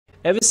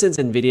Ever since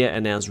Nvidia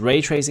announced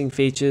ray tracing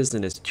features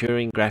in its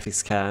Turing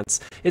graphics cards,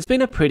 it's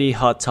been a pretty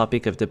hot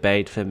topic of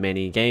debate for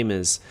many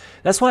gamers.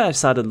 That's why I've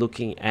started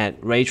looking at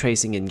ray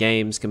tracing in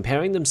games,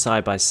 comparing them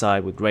side by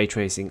side with ray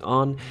tracing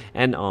on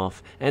and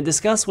off, and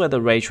discuss whether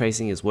ray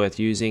tracing is worth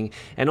using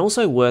and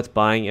also worth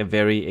buying a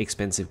very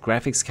expensive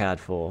graphics card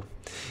for.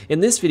 In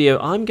this video,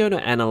 I'm going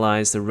to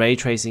analyze the ray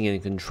tracing in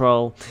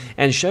Control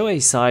and show a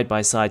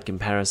side-by-side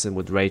comparison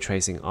with ray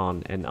tracing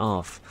on and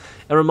off.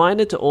 A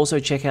reminder to also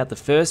check out the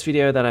first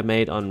video that I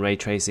made on ray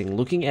tracing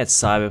looking at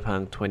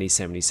Cyberpunk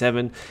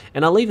 2077,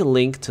 and I'll leave a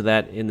link to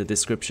that in the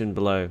description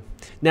below.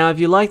 Now, if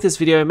you like this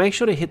video, make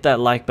sure to hit that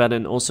like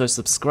button, also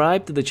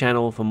subscribe to the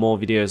channel for more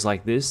videos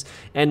like this,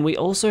 and we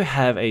also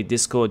have a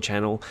Discord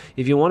channel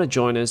if you want to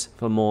join us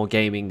for more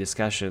gaming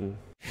discussion.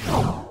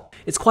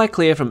 It's quite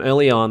clear from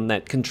early on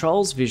that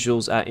Control's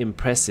visuals are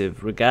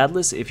impressive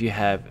regardless if you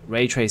have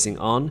ray tracing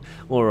on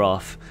or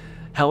off.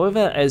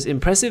 However, as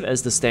impressive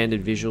as the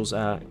standard visuals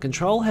are,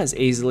 Control has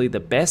easily the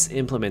best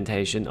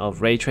implementation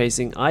of ray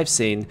tracing I've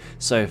seen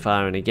so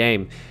far in a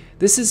game.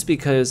 This is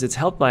because it's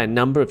helped by a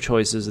number of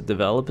choices that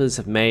developers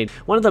have made.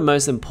 One of the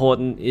most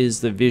important is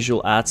the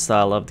visual art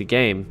style of the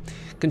game.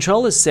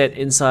 Control is set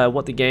inside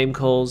what the game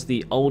calls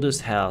the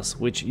oldest house,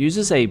 which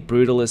uses a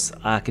brutalist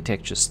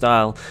architecture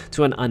style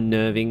to an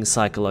unnerving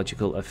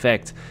psychological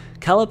effect.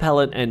 Color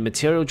palette and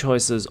material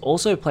choices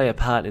also play a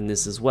part in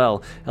this as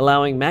well,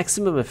 allowing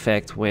maximum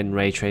effect when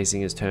ray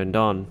tracing is turned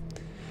on.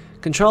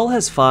 Control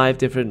has 5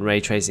 different ray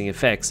tracing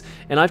effects,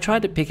 and I've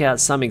tried to pick out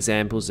some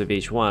examples of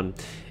each one.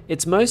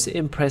 Its most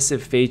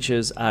impressive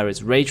features are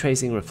its ray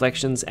tracing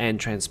reflections and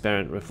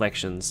transparent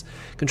reflections.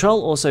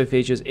 Control also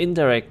features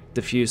indirect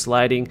diffuse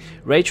lighting,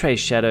 ray trace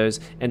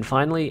shadows, and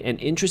finally an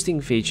interesting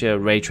feature,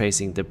 ray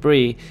tracing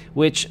debris,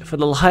 which for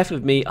the life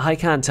of me I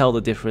can't tell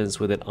the difference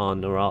with it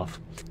on or off.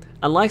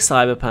 Unlike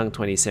Cyberpunk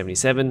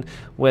 2077,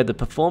 where the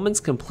performance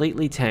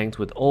completely tanked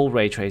with all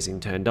ray tracing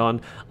turned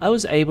on, I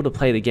was able to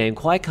play the game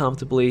quite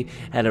comfortably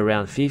at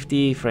around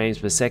 50 frames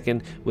per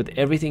second with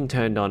everything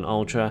turned on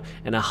ultra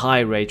and a high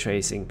ray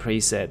tracing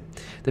preset.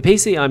 The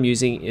PC I'm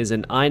using is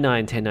an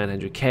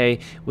i9-10900K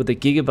with a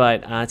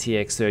Gigabyte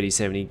RTX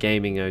 3070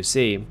 gaming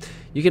OC.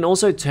 You can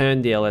also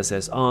turn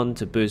DLSS on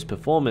to boost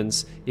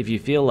performance if you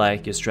feel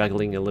like you're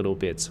struggling a little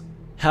bit.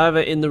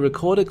 However, in the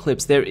recorded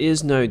clips there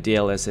is no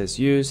DLSS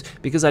used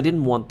because I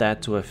didn't want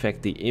that to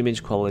affect the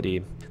image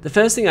quality. The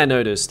first thing I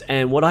noticed,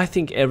 and what I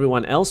think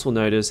everyone else will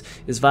notice,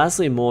 is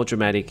vastly more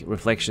dramatic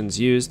reflections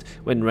used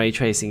when ray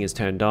tracing is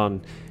turned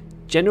on.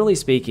 Generally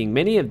speaking,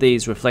 many of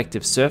these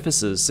reflective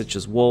surfaces, such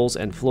as walls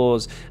and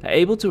floors, are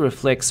able to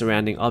reflect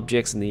surrounding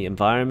objects in the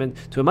environment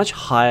to a much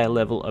higher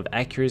level of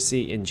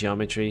accuracy in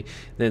geometry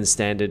than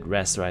standard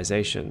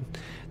rasterization.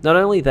 Not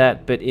only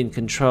that, but in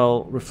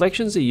Control,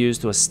 reflections are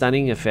used to a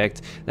stunning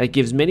effect that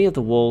gives many of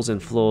the walls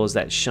and floors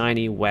that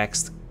shiny,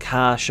 waxed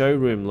car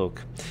showroom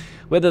look.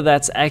 Whether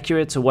that's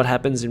accurate to what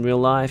happens in real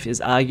life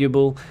is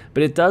arguable,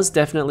 but it does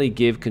definitely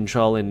give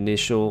Control an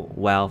initial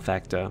wow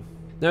factor.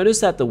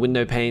 Notice that the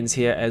window panes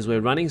here as we're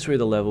running through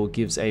the level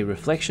gives a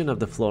reflection of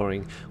the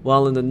flooring,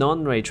 while in the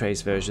non-ray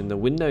trace version the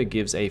window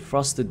gives a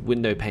frosted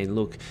window pane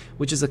look,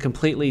 which is a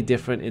completely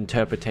different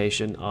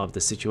interpretation of the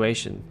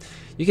situation.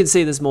 You can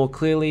see this more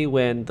clearly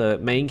when the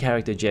main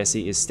character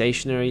Jesse is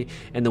stationary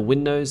and the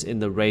windows in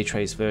the ray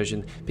trace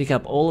version pick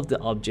up all of the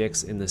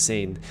objects in the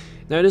scene.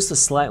 Notice the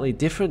slightly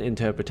different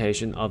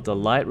interpretation of the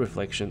light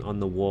reflection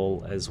on the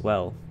wall as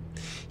well.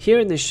 Here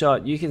in this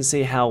shot, you can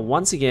see how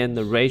once again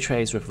the ray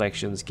trace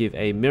reflections give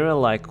a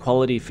mirror-like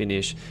quality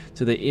finish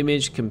to the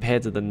image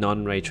compared to the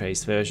non-ray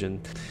trace version.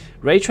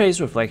 Ray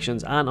trace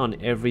reflections aren't on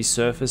every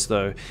surface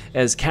though,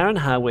 as current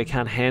hardware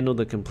can't handle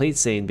the complete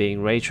scene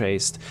being ray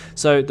traced,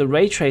 so the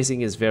ray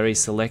tracing is very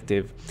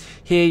selective.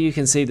 Here you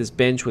can see this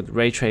bench with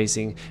ray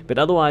tracing, but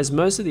otherwise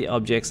most of the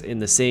objects in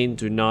the scene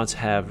do not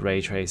have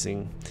ray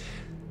tracing.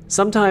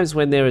 Sometimes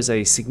when there is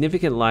a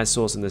significant light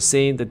source in the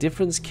scene, the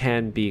difference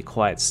can be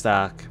quite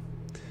stark.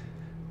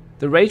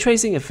 The ray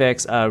tracing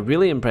effects are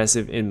really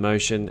impressive in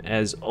motion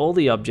as all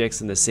the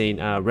objects in the scene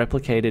are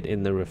replicated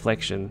in the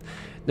reflection.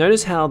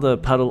 Notice how the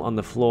puddle on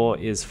the floor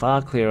is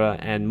far clearer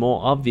and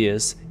more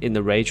obvious in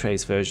the ray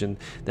trace version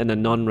than the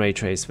non-ray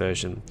trace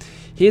version.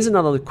 Here's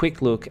another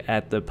quick look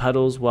at the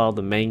puddles while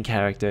the main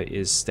character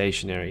is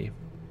stationary.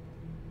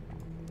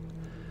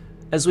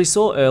 As we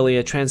saw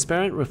earlier,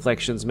 transparent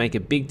reflections make a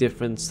big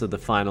difference to the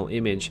final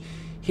image.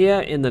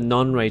 Here in the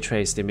non-ray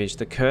traced image,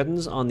 the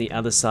curtains on the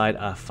other side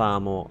are far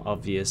more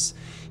obvious.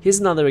 Here's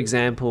another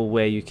example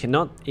where you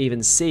cannot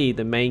even see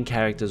the main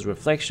character's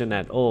reflection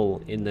at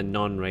all in the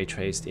non-ray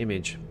traced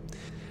image.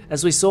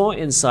 As we saw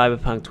in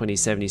Cyberpunk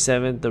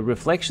 2077, the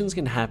reflections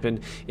can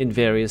happen in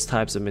various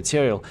types of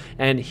material,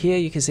 and here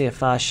you can see a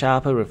far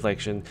sharper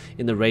reflection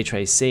in the ray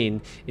trace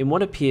scene in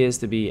what appears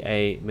to be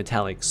a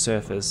metallic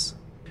surface.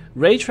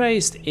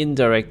 Ray-traced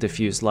indirect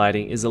diffuse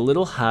lighting is a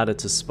little harder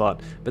to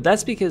spot, but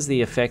that's because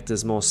the effect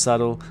is more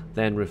subtle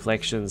than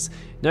reflections.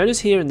 Notice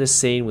here in this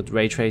scene with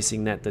ray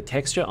tracing that the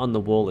texture on the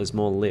wall is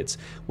more lit,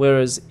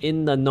 whereas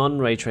in the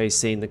non-ray trace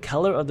scene, the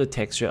color of the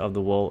texture of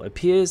the wall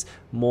appears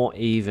more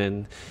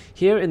even.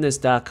 Here in this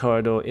dark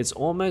corridor, it's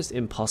almost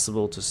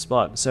impossible to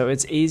spot, so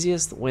it's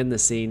easiest when the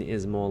scene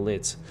is more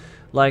lit.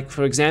 Like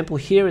for example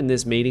here in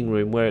this meeting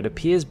room where it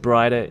appears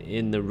brighter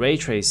in the ray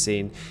trace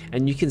scene,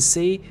 and you can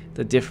see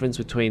the difference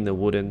between the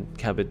wooden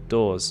cupboard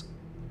doors.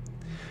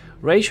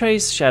 Ray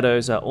trace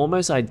shadows are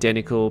almost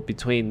identical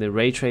between the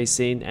ray trace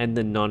scene and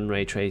the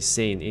non-ray trace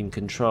scene in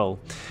Control.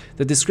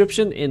 The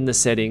description in the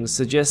settings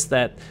suggests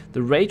that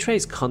the ray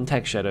trace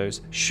contact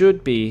shadows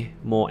should be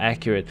more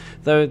accurate,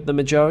 though the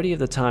majority of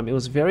the time it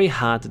was very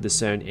hard to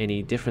discern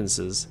any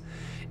differences.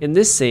 In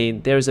this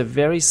scene, there is a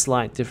very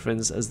slight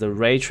difference as the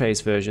ray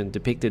trace version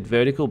depicted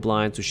vertical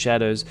blinds with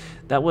shadows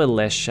that were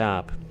less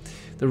sharp.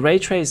 The ray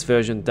trace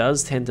version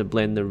does tend to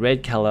blend the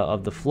red color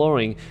of the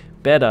flooring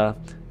better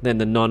than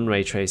the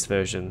non-ray trace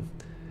version.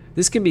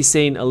 This can be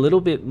seen a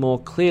little bit more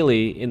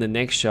clearly in the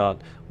next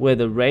shot where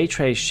the ray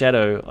trace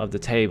shadow of the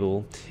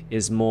table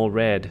is more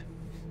red.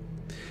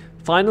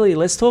 Finally,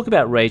 let's talk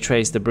about ray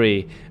trace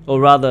debris, or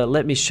rather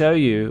let me show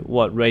you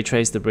what ray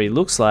trace debris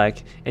looks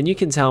like and you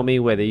can tell me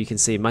whether you can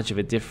see much of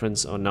a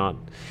difference or not.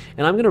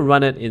 And I'm going to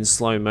run it in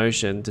slow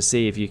motion to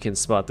see if you can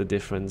spot the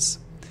difference.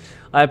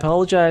 I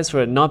apologize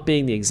for it not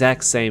being the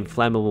exact same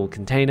flammable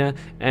container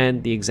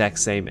and the exact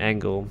same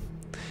angle.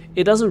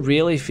 It doesn't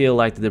really feel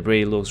like the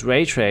debris looks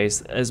ray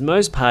traced, as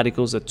most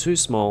particles are too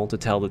small to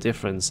tell the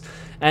difference,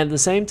 and at the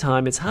same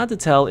time it's hard to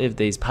tell if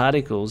these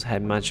particles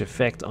had much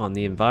effect on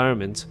the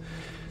environment.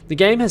 The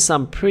game has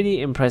some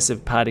pretty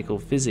impressive particle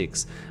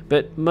physics,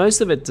 but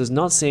most of it does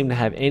not seem to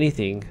have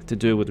anything to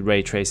do with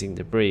ray tracing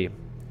debris.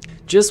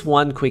 Just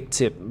one quick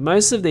tip,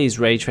 most of these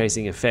ray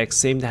tracing effects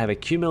seem to have a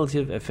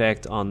cumulative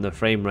effect on the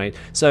frame rate,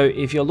 so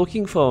if you're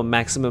looking for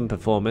maximum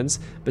performance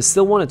but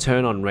still want to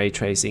turn on ray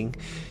tracing,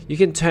 you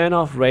can turn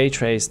off ray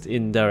traced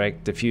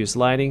indirect diffuse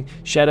lighting,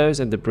 shadows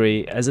and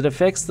debris, as it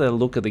affects the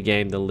look of the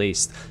game the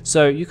least,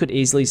 so you could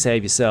easily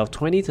save yourself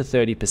 20 to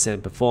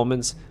 30%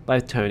 performance by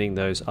turning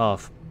those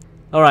off.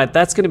 Alright,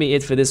 that's going to be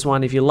it for this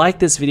one. If you like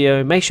this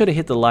video, make sure to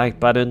hit the like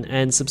button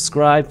and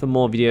subscribe for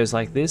more videos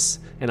like this,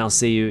 and I'll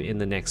see you in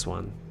the next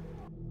one.